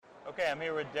Okay, I'm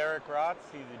here with Derek Rotz.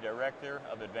 He's the Director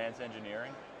of Advanced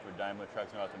Engineering for Daimler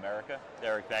Trucks North America.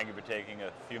 Derek, thank you for taking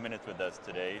a few minutes with us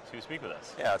today to speak with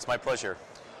us. Yeah, it's my pleasure.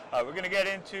 We're going to get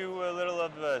into a little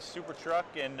of Super Truck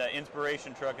and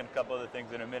Inspiration Truck and a couple other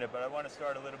things in a minute, but I want to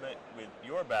start a little bit with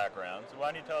your background. So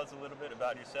why don't you tell us a little bit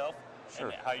about yourself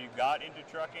and how you got into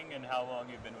trucking and how long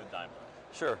you've been with Daimler?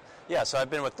 Sure. Yeah, so I've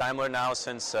been with Daimler now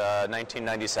since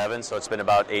 1997, so it's been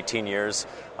about 18 years.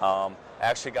 I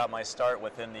actually got my start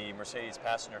within the Mercedes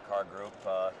passenger car group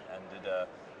and did a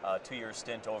 2-year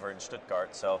stint over in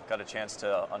Stuttgart, so got a chance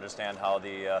to understand how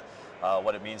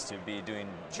what it means to be doing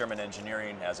German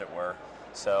engineering, as it were.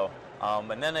 So,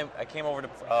 and then I came over to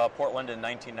Portland in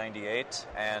 1998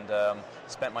 and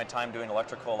spent my time doing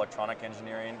electronic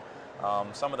engineering.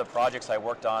 Some of the projects I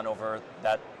worked on over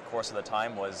that course of the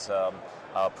time was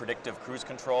predictive cruise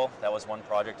control. That was one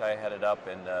project I headed up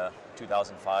in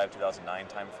 2005, 2009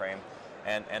 timeframe.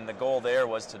 And the goal there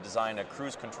was to design a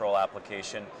cruise control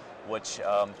application which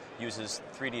uses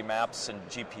 3D maps and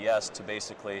GPS to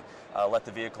basically let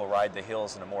the vehicle ride the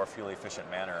hills in a more fuel-efficient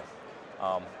manner.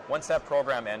 Once that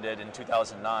program ended in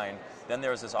 2009, then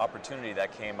there was this opportunity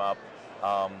that came up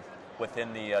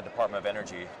within the Department of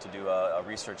Energy to do a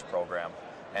research program.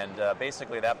 And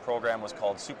basically that program was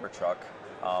called Super Truck.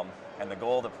 And the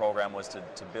goal of the program was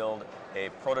to build a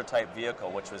prototype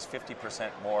vehicle which was 50%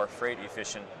 more freight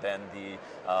efficient than the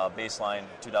baseline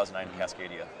 2009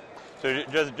 Cascadia. So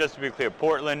just to be clear,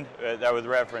 Portland, that was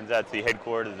referenced, that's the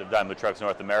headquarters of Daimler Trucks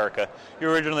North America.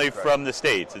 You're originally from the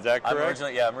States, is that correct?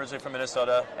 I'm originally from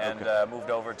Minnesota and moved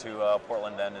over to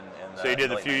Portland then. So you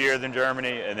did a few years in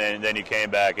Germany and then you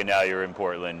came back and now you're in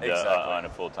Portland on a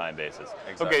full-time basis.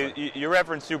 Exactly. Okay, you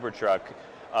referenced Super Truck.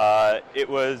 It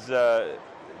was,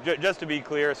 just to be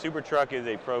clear, Super Truck is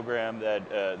a program that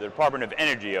the Department of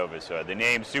Energy oversaw. The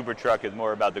name Super Truck is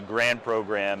more about the grant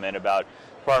program and about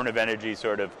Department of Energy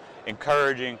sort of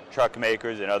encouraging truck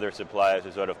makers and other suppliers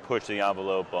to sort of push the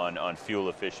envelope on fuel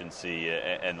efficiency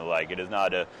and the like. It is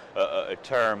not a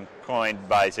term coined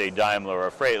by, say, Daimler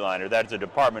or Freightliner. That's a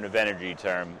Department of Energy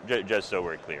term, just so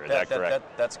we're clear. Is that correct?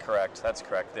 That's correct. That's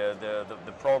correct.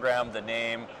 The program, the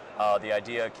name, the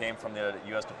idea came from the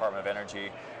U.S. Department of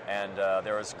Energy, and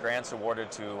there was grants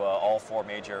awarded to all 4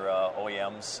 major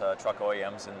OEMs, truck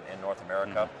OEMs in North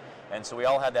America. Mm-hmm. And so we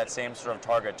all had that same sort of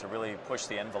target to really push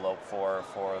the envelope for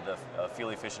the fuel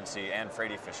efficiency and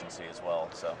freight efficiency as well.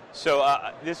 So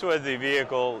this was the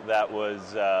vehicle that was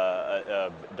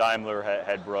Daimler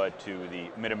had brought to the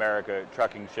Mid-America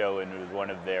Trucking Show, and it was one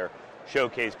of their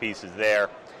showcase pieces there.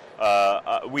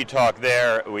 We talked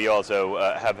there. We also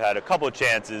have had a couple of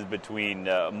chances between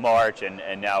March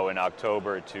and now in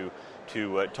October to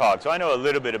talk. So I know a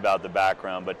little bit about the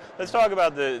background, but let's talk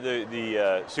about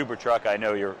the Super Truck. I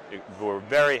know you were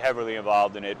very heavily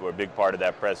involved in it. We're a big part of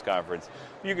that press conference.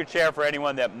 You could share for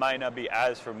anyone that might not be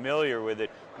as familiar with it,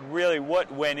 really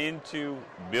what went into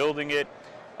building it,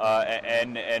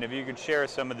 and if you could share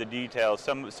some of the details,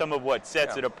 some of what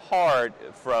sets it apart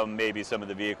from maybe some of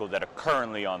the vehicles that are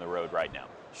currently on the road right now.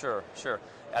 Sure.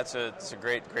 That's a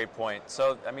great point.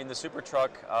 So, I mean, the Super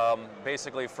Truck,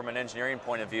 basically from an engineering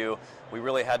point of view, we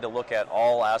really had to look at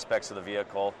all aspects of the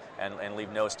vehicle and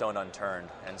leave no stone unturned.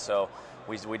 And so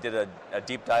we did a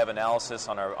deep dive analysis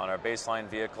on our baseline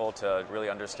vehicle to really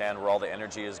understand where all the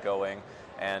energy is going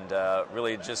and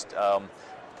really just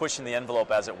pushing the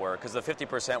envelope, as it were, because the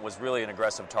 50% was really an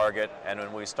aggressive target, and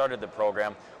when we started the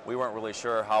program, we weren't really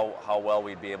sure how well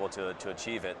we'd be able to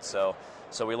achieve it. So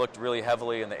we looked really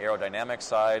heavily in the aerodynamic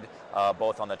side,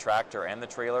 both on the tractor and the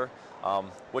trailer,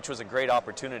 which was a great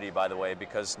opportunity, by the way,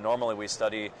 because normally we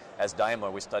study, as Daimler,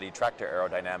 we study tractor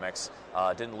aerodynamics,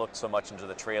 didn't look so much into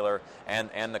the trailer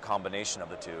and the combination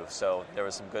of the two. So there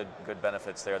was some good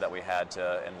benefits there that we had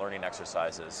in learning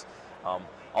exercises.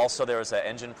 Also, there was an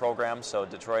engine program, so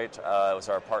Detroit was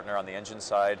our partner on the engine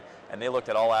side, and they looked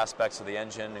at all aspects of the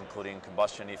engine, including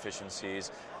combustion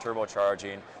efficiencies,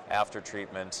 turbocharging, after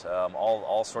treatment,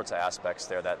 all sorts of aspects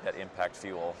there that impact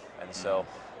fuel. And so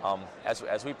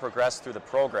as we progressed through the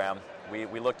program,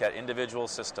 we looked at individual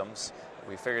systems,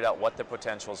 we figured out what the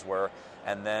potentials were,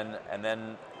 and then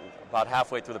about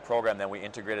halfway through the program, then we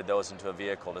integrated those into a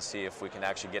vehicle to see if we can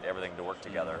actually get everything to work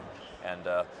together. And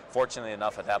fortunately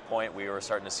enough, at that point, we were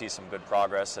starting to see some good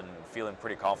progress and feeling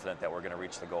pretty confident that we're going to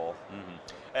reach the goal.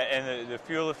 Mm-hmm. And the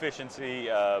fuel efficiency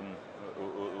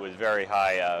was very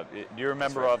high. Do you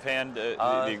remember offhand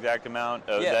the exact amount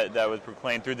that was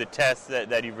proclaimed through the tests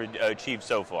that you've achieved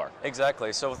so far?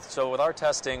 Exactly. So with our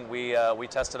testing, we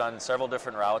tested on several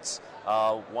different routes.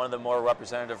 One of the more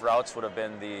representative routes would have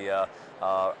been the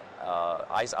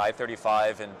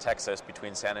I-35 in Texas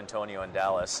between San Antonio and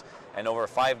Dallas. And over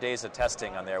 5 days of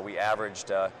testing on there, we averaged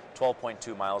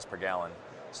 12.2 miles per gallon.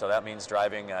 So that means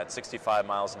driving at 65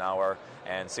 miles an hour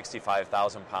and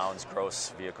 65,000 pounds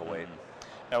gross vehicle weight.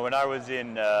 Now, when I was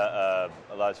in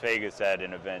Las Vegas at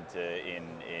an event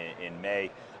in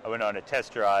May, I went on a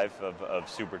test drive of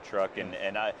SuperTruck,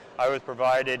 and I was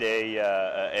provided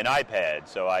an iPad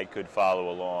so I could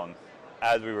follow along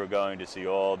as we were going to see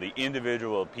all the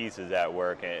individual pieces at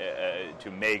work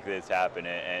to make this happen.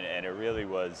 And it really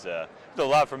was a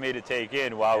lot for me to take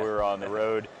in while we were on the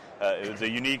road. It was a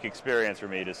unique experience for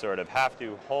me to sort of have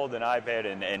to hold an iPad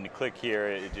and click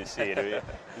here to see it.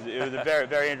 It was a very,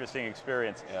 very interesting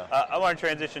experience. Yeah. I want to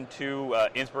transition to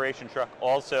Inspiration Truck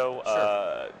also.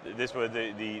 Sure. This was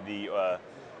the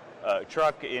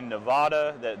truck in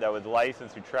Nevada that was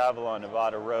licensed to travel on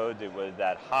Nevada roads. It was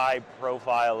that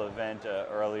high-profile event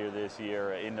earlier this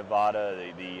year in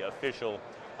Nevada. The official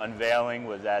unveiling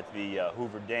was at the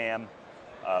Hoover Dam.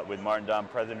 With Martin Dahm,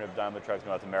 president of Daimler Trucks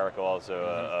North America,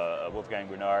 also Wolfgang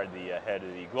Bernard,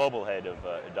 the global head of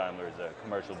Daimler's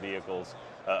commercial vehicles,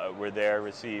 were there,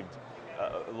 received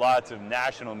lots of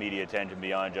national media attention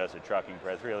beyond just the trucking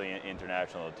press, really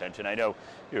international attention. I know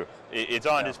it's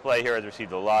on display here, has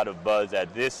received a lot of buzz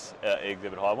at this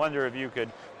exhibit hall. I wonder if you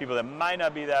could, people that might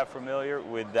not be that familiar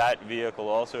with that vehicle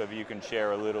also, if you can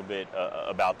share a little bit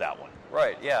about that one.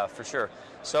 Right, yeah, for sure.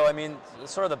 So, I mean,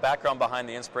 sort of the background behind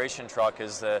the Inspiration Truck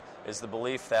is the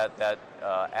belief that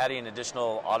adding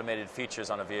additional automated features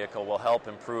on a vehicle will help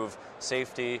improve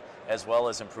safety as well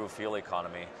as improve fuel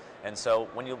economy. And so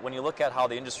when you look at how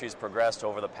the industry has progressed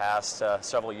over the past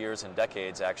several years and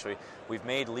decades, actually, we've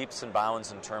made leaps and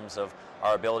bounds in terms of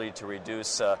our ability to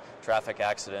reduce traffic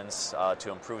accidents,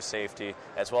 to improve safety,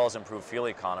 as well as improve fuel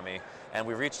economy. And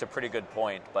we've reached a pretty good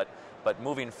point, but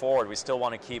moving forward, we still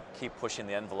want to keep pushing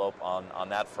the envelope on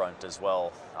that front as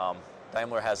well.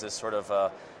 Daimler has this sort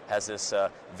of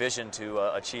vision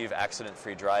to achieve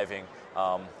accident-free driving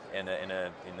in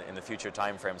the future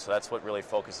time frame. So that's what really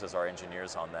focuses our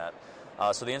engineers on that.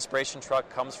 So the Inspiration Truck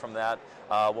comes from that.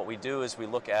 What we do is we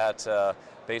look at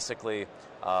basically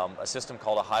a system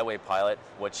called a highway pilot,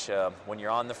 which when you're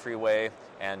on the freeway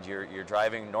and you're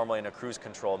driving normally in a cruise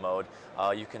control mode,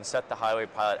 you can set the highway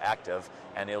pilot active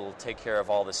and it'll take care of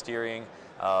all the steering,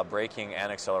 braking,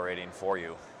 and accelerating for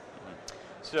you.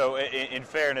 So in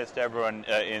fairness to everyone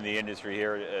in the industry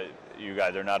here, you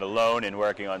guys are not alone in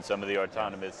working on some of the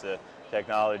autonomous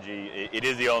technology. It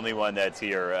is the only one that's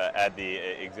here at the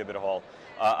exhibit hall.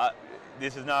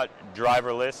 This is not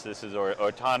driverless. This is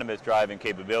autonomous driving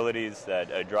capabilities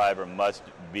that a driver must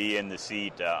be in the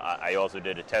seat. I also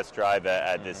did a test drive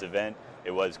at this event.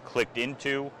 It was clicked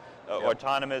into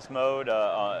autonomous mode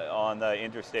on the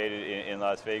interstate in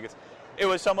Las Vegas. It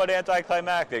was somewhat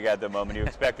anticlimactic at the moment. You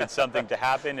expected something to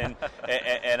happen,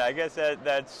 and I guess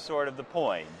that's sort of the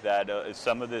point, that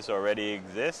some of this already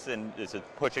exists, and this is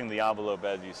pushing the envelope,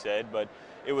 as you said, but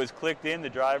it was clicked in. The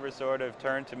driver sort of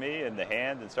turned to me in the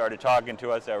hand and started talking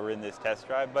to us that were in this test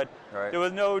drive, but there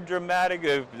was no dramatic,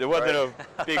 there wasn't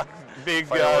a big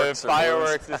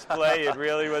fireworks display. It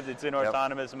really was, it's in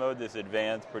autonomous mode, this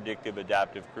advanced predictive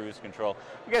adaptive cruise control.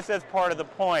 I guess that's part of the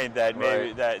point that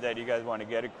maybe that you guys want to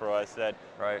get across, that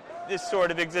this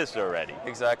sort of exists already.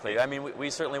 Exactly. I mean,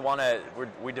 we certainly want to,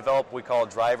 we develop what we call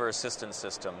driver assistance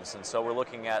systems, and so we're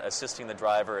looking at assisting the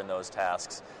driver in those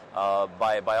tasks.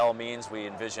 By all means,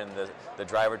 we envision the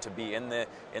driver to be in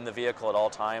the vehicle at all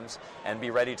times and be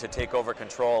ready to take over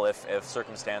control if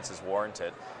circumstances warrant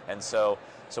it. And so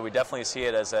we definitely see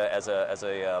it as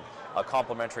a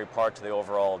complementary part to the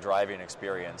overall driving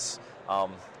experience.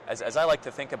 As I like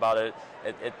to think about it,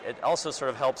 it also sort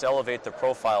of helps elevate the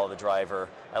profile of the driver.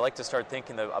 I like to start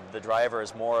thinking of the driver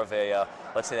as more of a,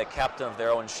 let's say, the captain of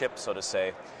their own ship, so to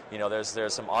say. You know,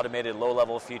 there's some automated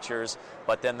low-level features,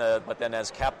 but then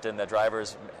as captain, the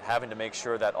driver's having to make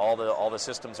sure that all the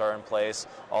systems are in place,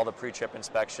 all the pre-trip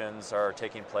inspections are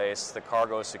taking place, the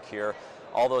cargo is secure,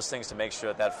 all those things to make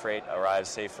sure that freight arrives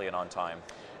safely and on time.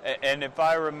 And if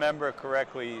I remember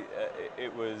correctly,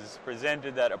 it was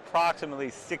presented that approximately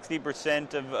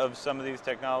 60% of some of these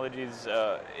technologies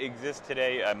exist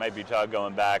today. I might be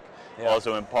going back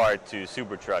also in part to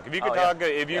SuperTruck. If you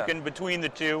could can, between the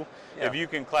two, if you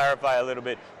can clarify a little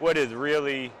bit what is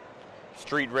really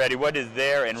street ready, what is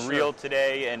there and real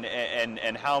today,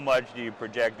 and how much do you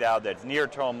project out that's near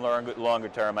term, longer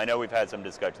term? I know we've had some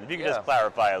discussions. If you could just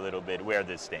clarify a little bit where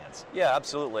this stands. Yeah,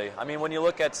 absolutely. I mean, when you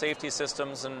look at safety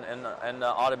systems and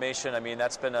automation, I mean,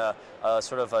 that's been a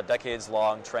sort of a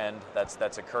decades-long trend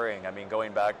that's occurring. I mean,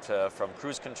 going back from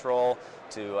cruise control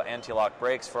to anti-lock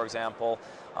brakes, for example,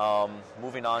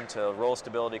 moving on to roll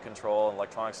stability control and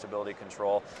electronic stability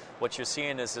control. What you're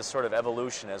seeing is this sort of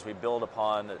evolution as we build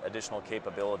upon additional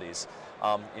capabilities.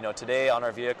 Today on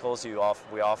our vehicles,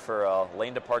 we offer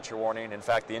lane departure warning. In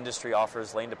fact, the industry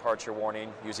offers lane departure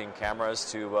warning using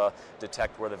cameras to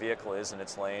detect where the vehicle is in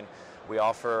its lane.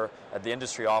 The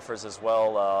industry offers as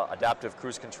well adaptive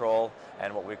cruise control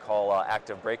and what we call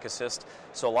active brake assist.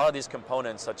 So a lot of these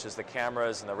components, such as the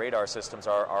cameras and the radar systems,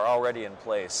 are already in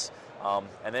place.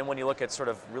 And then when you look at sort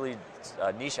of really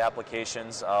niche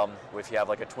applications, if you have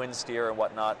like a twin steer and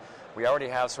whatnot, we already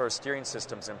have sort of steering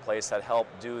systems in place that help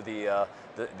do the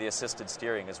assisted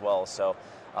steering as well. So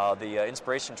the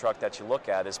Inspiration truck that you look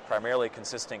at is primarily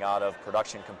consisting out of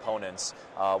production components.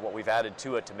 What we've added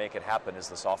to it to make it happen is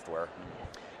the software.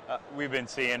 We've been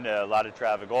seeing a lot of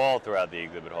traffic all throughout the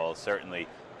exhibit hall, certainly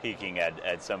peaking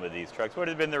at some of these trucks. What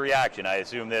has been the reaction? I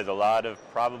assume there's a lot of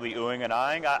probably oohing and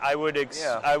eyeing. I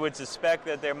would suspect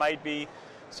that there might be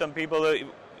some people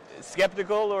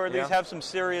skeptical, or at least have some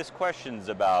serious questions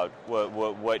about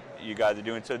what you guys are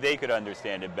doing, so they could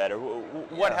understand it better.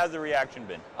 What has the reaction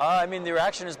been? The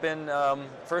reaction has been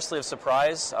firstly of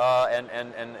surprise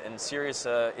and serious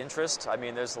interest.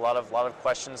 There's a lot of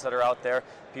questions that are out there.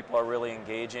 People are really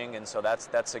engaging, and so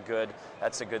that's a good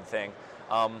thing.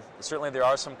 Certainly there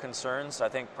are some concerns. I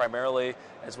think primarily,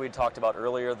 as we talked about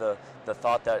earlier, the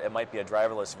thought that it might be a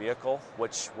driverless vehicle,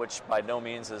 which by no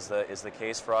means is the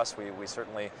case for us. We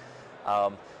certainly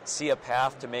see a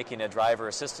path to making a driver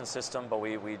assistance system, but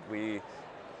we're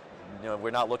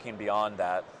not looking beyond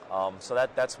that. So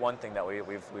that's one thing that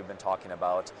we've been talking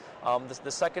about.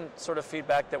 The second sort of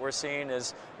feedback that we're seeing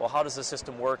is, well, how does the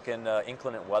system work in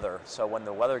inclement weather? So when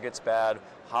the weather gets bad,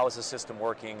 how is the system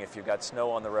working if you've got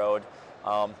snow on the road?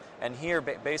 And here,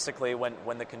 basically,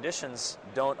 when the conditions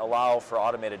don't allow for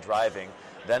automated driving,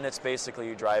 then it's basically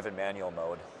you drive in manual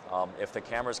mode. If the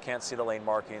cameras can't see the lane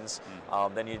markings,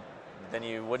 then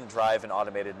you wouldn't drive in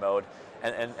automated mode.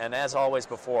 And as always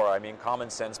before, common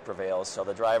sense prevails, so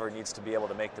the driver needs to be able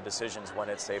to make the decisions when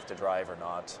it's safe to drive or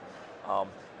not.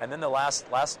 And then the last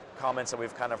comments that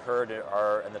we've kind of heard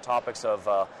are in the topics of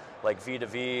like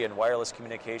V2V and wireless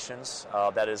communications,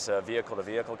 that is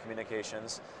vehicle-to-vehicle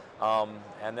communications.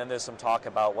 And then there's some talk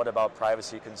about what about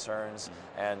privacy concerns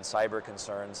and cyber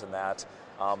concerns and that.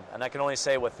 And I can only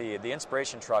say with the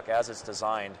Inspiration truck as it's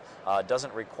designed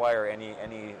doesn't require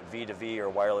any V2V or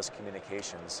wireless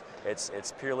communications.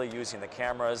 It's purely using the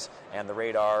cameras and the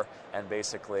radar, and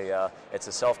basically it's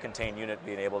a self-contained unit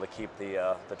being able to keep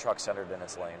the truck centered in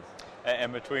its lane.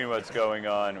 And between what's going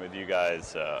on with you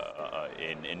guys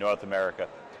in North America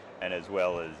and as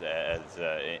well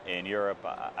as in Europe,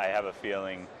 I have a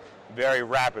feeling very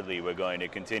rapidly we're going to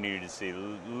continue to see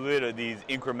these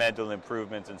incremental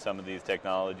improvements in some of these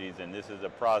technologies, and this is a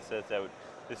process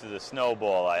this is a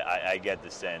snowball. I get the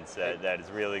sense that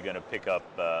is really going to pick up,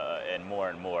 and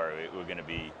more we're going to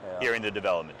be hearing the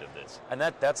development of this. And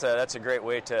that's a great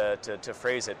way to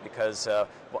phrase it, because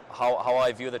how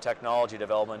I view the technology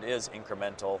development is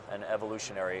incremental and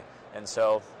evolutionary. And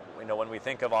so, when we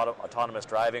think of autonomous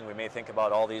driving, we may think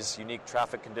about all these unique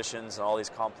traffic conditions and all these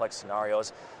complex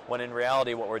scenarios, when in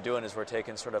reality what we're doing is we're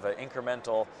taking sort of an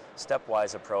incremental,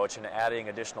 stepwise approach and adding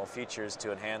additional features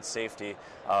to enhance safety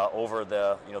over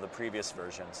the previous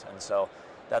versions. And so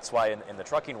that's why in the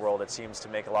trucking world it seems to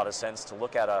make a lot of sense to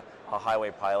look at a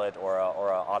highway pilot or an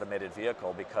automated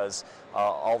vehicle, because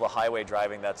all the highway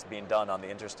driving that's being done on the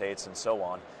interstates and so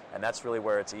on, and that's really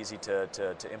where it's easy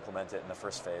to implement it in the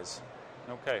first phase.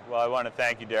 Okay. Well, I want to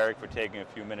thank you, Derek, for taking a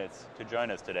few minutes to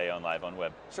join us today on Live on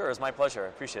Web. Sure. It's my pleasure. I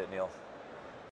appreciate it, Neil.